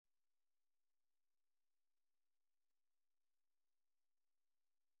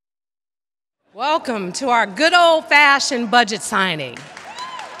Welcome to our good old-fashioned budget signing.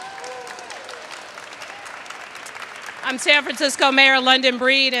 I'm San Francisco Mayor London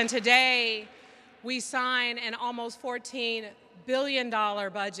Breed, and today we sign an almost $14 billion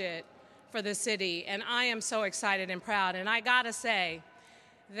budget for the city, and I am so excited and proud. And I gotta say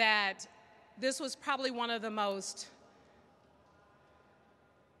that this was probably one of the most,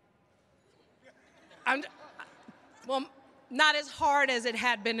 not as hard as it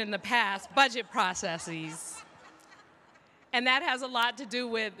had been in the past, budget processes. And that has a lot to do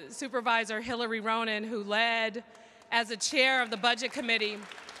with Supervisor Hillary Ronen, who led as the chair of the Budget Committee.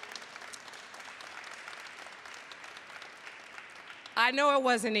 I know it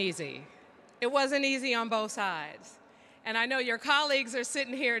wasn't easy. It wasn't easy on both sides. And I know your colleagues are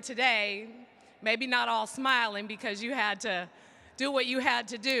sitting here today, maybe not all smiling because you had to do what you had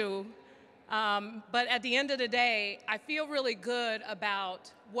to do. But at the end of the day, I feel really good about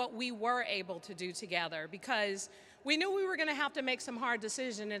what we were able to do together because we knew we were going to have to make some hard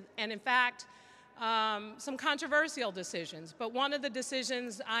decisions and in fact, some controversial decisions. But one of the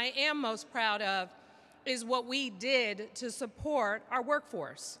decisions I am most proud of is what we did to support our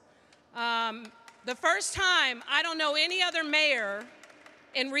workforce. The first time, I don't know any other mayor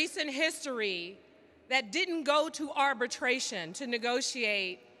in recent history that didn't go to arbitration to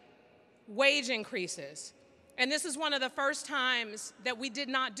negotiate wage increases. And this is one of the first times that we did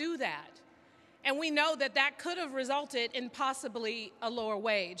not do that. And we know that that could have resulted in possibly a lower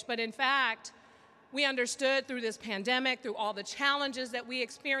wage. But in fact, we understood through this pandemic, through all the challenges that we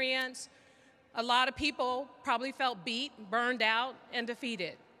experienced, a lot of people probably felt beat, burned out, and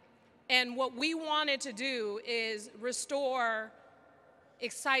defeated. And what we wanted to do is restore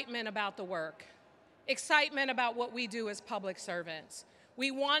excitement about the work, excitement about what we do as public servants. We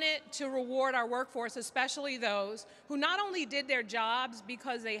wanted to reward our workforce, especially those who not only did their jobs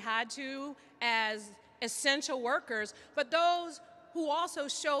because they had to as essential workers, but those who also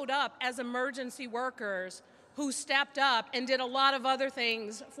showed up as emergency workers who stepped up and did a lot of other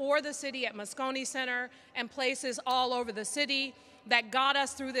things for the city at Moscone Center and places all over the city that got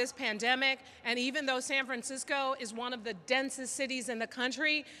us through this pandemic. And even though San Francisco is one of the densest cities in the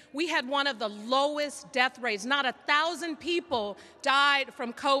country, we had one of the lowest death rates. Not 1,000 people died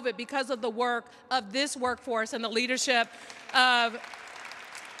from COVID because of the work of this workforce and the leadership of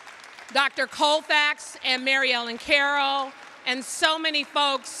Dr. Colfax and Mary Ellen Carroll and so many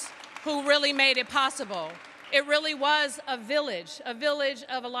folks who really made it possible. It really was a village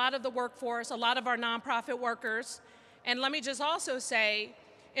of a lot of the workforce, a lot of our nonprofit workers. And let me just also say,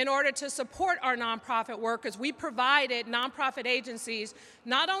 in order to support our nonprofit workers, we provided nonprofit agencies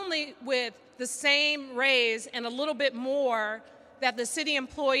not only with the same raise and a little bit more that the city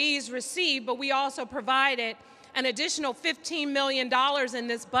employees received, but we also provided an additional $15 million in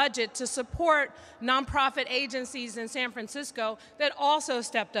this budget to support nonprofit agencies in San Francisco that also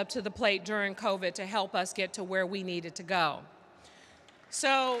stepped up to the plate during COVID to help us get to where we needed to go.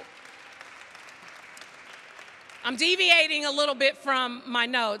 So I'm deviating a little bit from my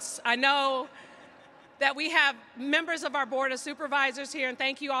notes. I know that we have members of our Board of Supervisors here, and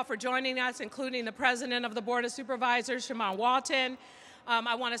thank you all for joining us, including the President of the Board of Supervisors, Shaman Walton.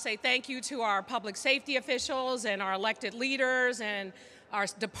 I want to say thank you to our public safety officials and our elected leaders and our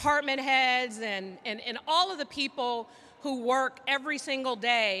department heads and all of the people who work every single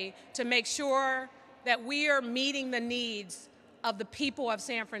day to make sure that we are meeting the needs of the people of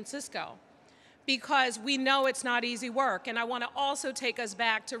San Francisco, because we know it's not easy work. And I want to also take us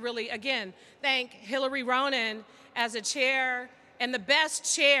back to really, again, thank Hillary Ronen as a chair, and the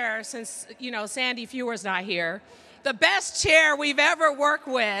best chair since, Sandy Fewer's not here, the best chair we've ever worked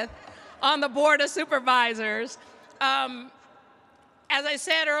with on the Board of Supervisors. As I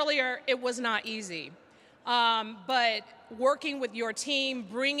said earlier, it was not easy. But working with your team,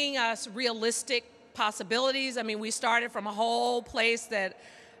 bringing us realistic possibilities. I mean, we started from a whole place that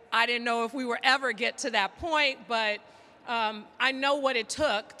I didn't know if we would ever get to that point, but I know what it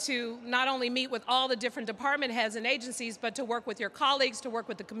took to not only meet with all the different department heads and agencies, but to work with your colleagues, to work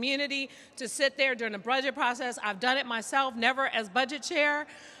with the community, to sit there during the budget process. I've done it myself, never as budget chair,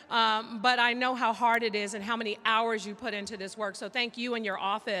 but I know how hard it is and how many hours you put into this work. So thank you and your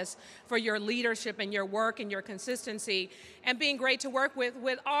office for your leadership and your work and your consistency and being great to work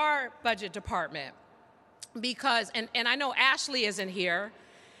with our budget department. Because, and I know Ashley isn't here.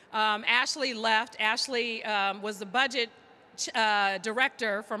 Ashley left. Ashley was the budget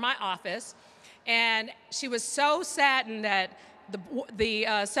director for my office, and she was so saddened that the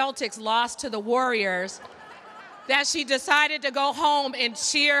Celtics lost to the Warriors that she decided to go home and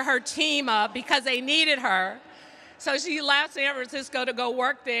cheer her team up because they needed her. So she left San Francisco to go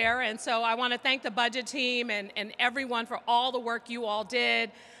work there, and so I want to thank the budget team and everyone for all the work you all did.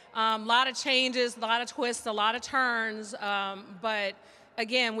 A lot of changes, a lot of twists, a lot of turns, but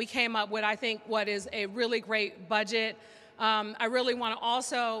again, we came up with, I think, what is a really great budget. I really want to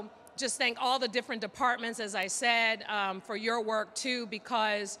also just thank all the different departments, as I said, for your work too,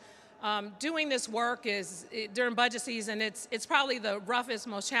 because doing this work during budget season, it's probably the roughest,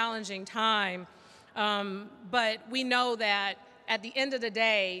 most challenging time. But we know that at the end of the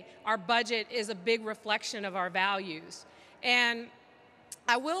day, our budget is a big reflection of our values. And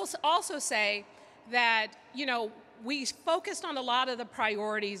I will also say that, you know, we focused on a lot of the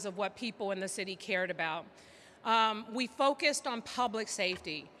priorities of what people in the city cared about. We focused on public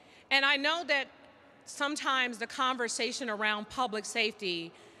safety. And I know that sometimes the conversation around public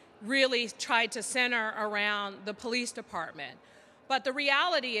safety really tried to center around the police department. But the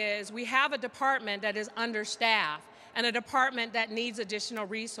reality is we have a department that is understaffed and a department that needs additional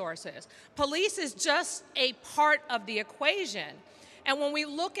resources. Police is just a part of the equation. And when we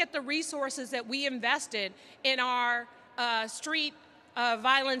look at the resources that we invested in our street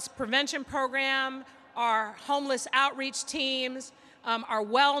violence prevention program, our homeless outreach teams, our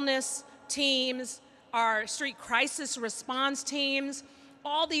wellness teams, our street crisis response teams,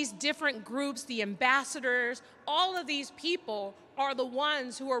 all these different groups, the ambassadors, all of these people are the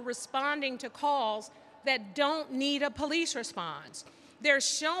ones who are responding to calls that don't need a police response. They're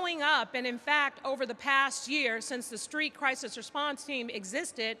showing up, and in fact, over the past year, since the street crisis response team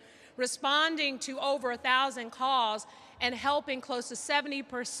existed, responding to over 1,000 calls and helping close to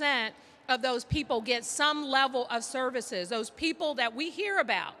 70% of those people get some level of services, those people that we hear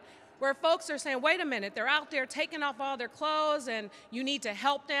about, where folks are saying, wait a minute, they're out there taking off all their clothes and you need to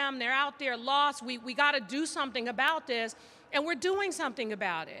help them, they're out there lost, we got to do something about this, and we're doing something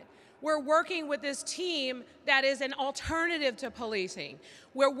about it. We're working with this team that is an alternative to policing.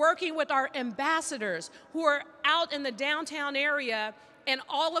 We're working with our ambassadors who are out in the downtown area and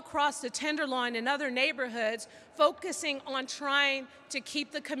all across the Tenderloin and other neighborhoods, focusing on trying to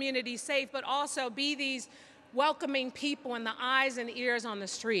keep the community safe, but also be these welcoming people in the eyes and ears on the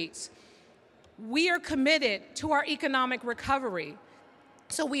streets. We are committed to our economic recovery.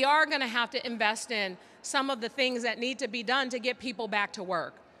 So we are going to have to invest in some of the things that need to be done to get people back to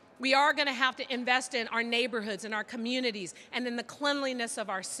work. We are going to have to invest in our neighborhoods and our communities and in the cleanliness of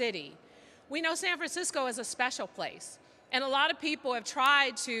our city. We know San Francisco is a special place, and a lot of people have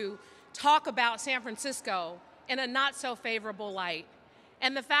tried to talk about San Francisco in a not so favorable light.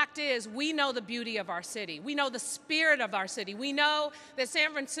 And the fact is, we know the beauty of our city. We know the spirit of our city. We know that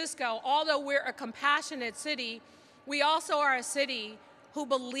San Francisco, although we're a compassionate city, we also are a city who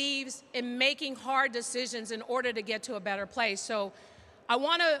believes in making hard decisions in order to get to a better place. So I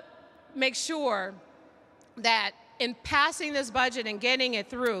want to make sure that in passing this budget and getting it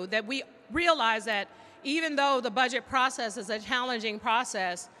through, that we realize that even though the budget process is a challenging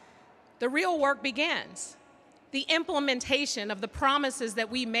process, the real work begins. The implementation of the promises that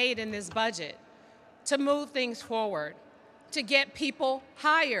we made in this budget to move things forward, to get people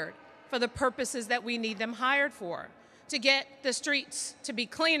hired for the purposes that we need them hired for, to get the streets to be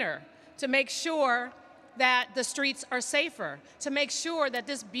cleaner, to make sure that the streets are safer, to make sure that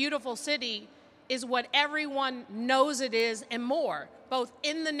this beautiful city is what everyone knows it is and more, both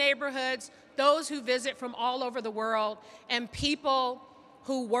in the neighborhoods, those who visit from all over the world, and people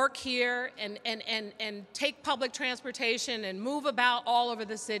who work here and take public transportation and move about all over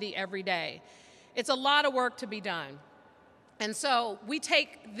the city every day. It's a lot of work to be done. And so we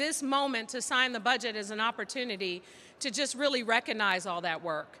take this moment to sign the budget as an opportunity to just really recognize all that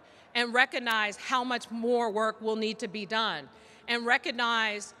work and recognize how much more work will need to be done and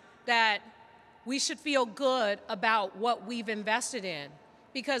recognize that we should feel good about what we've invested in,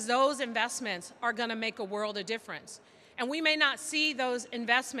 because those investments are going to make a world of difference. And we may not see those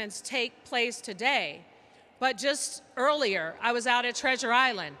investments take place today, but just earlier, I was out at Treasure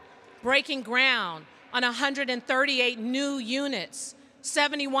Island breaking ground on 138 new units.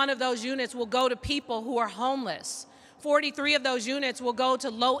 71 of those units will go to people who are homeless. 43 of those units will go to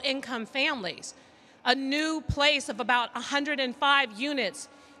low-income families. A new place of about 105 units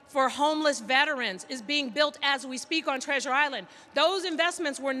for homeless veterans is being built as we speak on Treasure Island. Those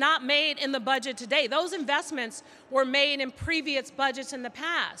investments were not made in the budget today. Those investments were made in previous budgets in the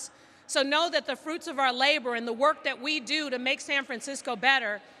past. So know that the fruits of our labor and the work that we do to make San Francisco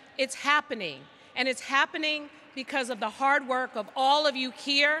better, it's happening. And it's happening because of the hard work of all of you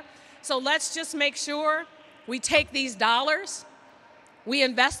here. So let's just make sure we take these dollars, we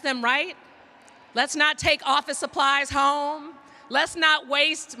invest them right. Let's not take office supplies home. Let's not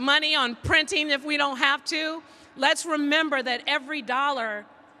waste money on printing if we don't have to. let's remember that every dollar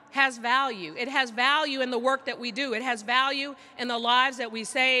has value. It has value in the work that we do. It has value in the lives that we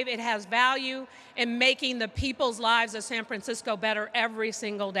save. It has value in making the people's lives of San Francisco better every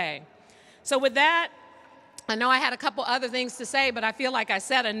single day. So with that, I know I had a couple other things to say, but I feel like I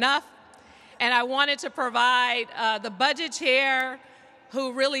said enough. And I wanted to provide the budget chair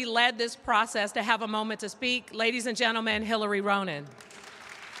who really led this process to have a moment to speak. Ladies and gentlemen, Hillary Ronen.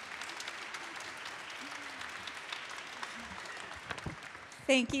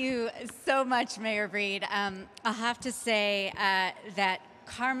 Thank you so much, Mayor Breed. I'll have to say that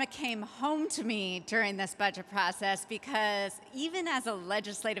karma came home to me during this budget process because even as a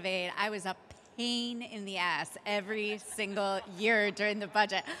legislative aide, I was a pain in the ass every single year during the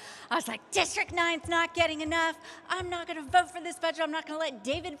budget. I was like, District 9's not getting enough. I'm not going to vote for this budget. I'm not going to let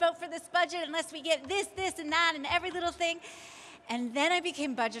David vote for this budget unless we get this, this, and that, and every little thing. And then I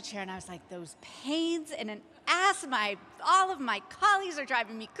became budget chair, and I was like, those pains in an ass, all of my colleagues are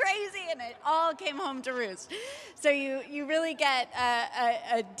driving me crazy, and it all came home to roost. So you really get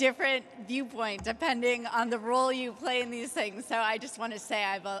a different viewpoint depending on the role you play in these things. So I just want to say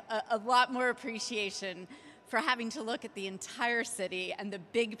I have a lot more appreciation for having to look at the entire city and the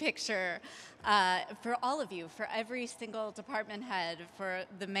big picture for all of you, for every single department head, for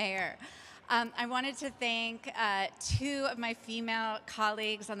the mayor. I wanted to thank two of my female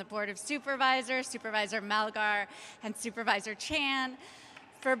colleagues on the Board of Supervisors, Supervisor Malgar and Supervisor Chan,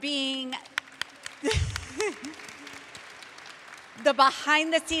 for being the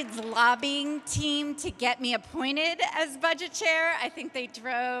behind-the-scenes lobbying team to get me appointed as budget chair. I think they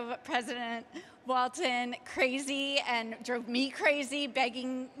drove President Walton crazy and drove me crazy,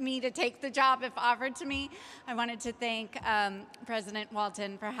 begging me to take the job if offered to me. I wanted to thank President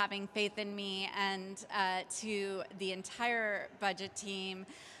Walton for having faith in me, and to the entire budget team,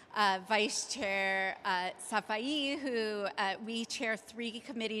 Vice Chair Safai, who we chair 3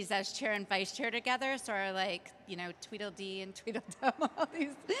 committees as chair and vice chair together, so are like, you know, Tweedledee and Tweedledum on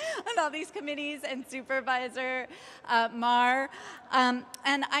all these committees, and Supervisor Mar. And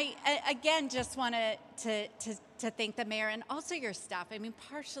I again just want to thank the mayor and also your staff. I mean,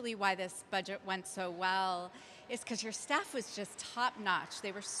 partially why this budget went so well is because your staff was just top notch.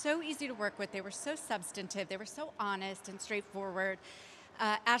 They were so easy to work with. They were so substantive. They were so honest and straightforward.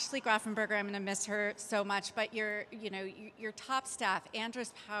 Ashley Grafenberger, I'm going to miss her so much, but your top staff,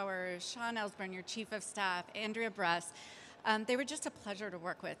 Andres Powers, Sean Ellsburn, your chief of staff, Andrea Bruss, they were just a pleasure to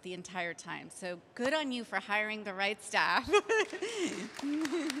work with the entire time. So good on you for hiring the right staff.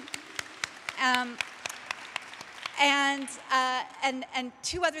 And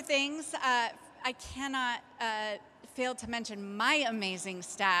 2 other things. I cannot fail to mention my amazing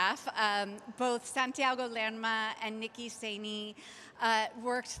staff. Both Santiago Lerma and Nikki Saini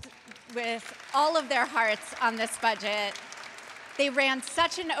worked with all of their hearts on this budget. They ran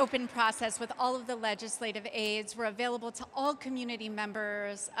such an open process with all of the legislative aides, were available to all community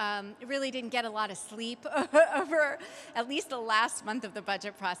members, really didn't get a lot of sleep over at least the last month of the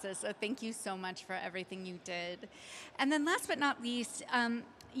budget process. So thank you so much for everything you did. And then last but not least,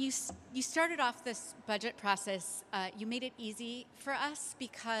 you started off this budget process, you made it easy for us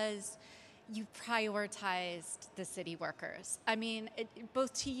because you prioritized the city workers. I mean,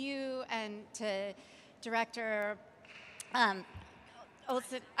 both to you and to Director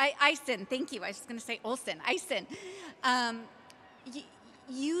Olson, Eisen, thank you, I was just gonna say Olson, Eisen.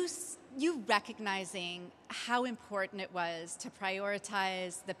 You recognizing how important it was to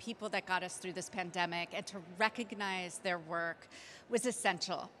prioritize the people that got us through this pandemic and to recognize their work was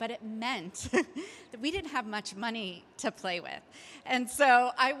essential, but it meant that we didn't have much money to play with. And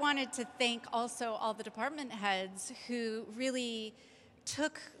so I wanted to thank also all the department heads who really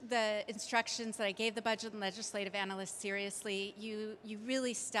took the instructions that I gave the budget and legislative analysts seriously. You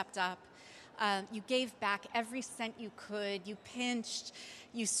really stepped up. You gave back every cent you could. You pinched,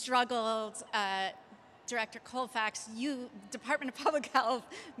 you struggled. Director Colfax, you, Department of Public Health,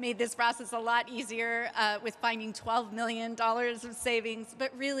 made this process a lot easier with finding $12 million of savings.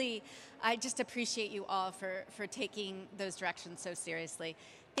 But really, I just appreciate you all for taking those directions so seriously.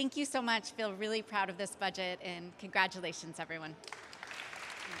 Thank you so much. Feel really proud of this budget, and congratulations, everyone.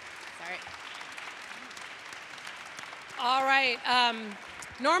 Sorry. All right.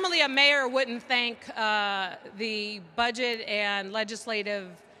 Normally, a mayor wouldn't thank the budget and legislative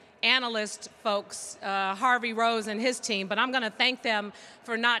analyst folks, Harvey Rose and his team, but I'm going to thank them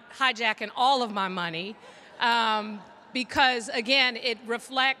for not hijacking all of my money because, again, it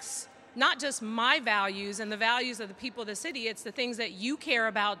reflects not just my values and the values of the people of the city, it's the things that you care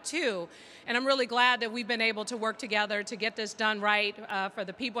about too. And I'm really glad that we've been able to work together to get this done right for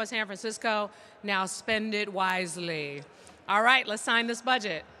the people of San Francisco. Now spend it wisely. All right, let's sign this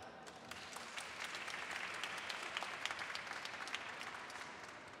budget.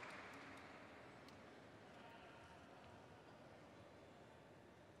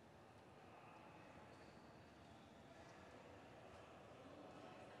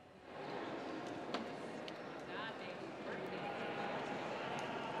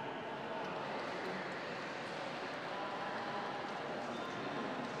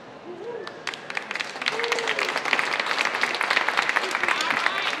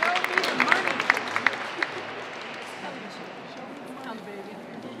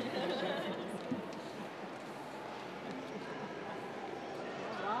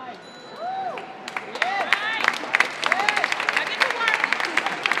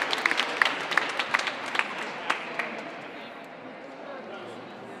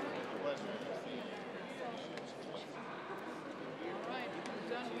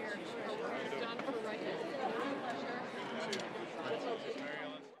 Done for right now.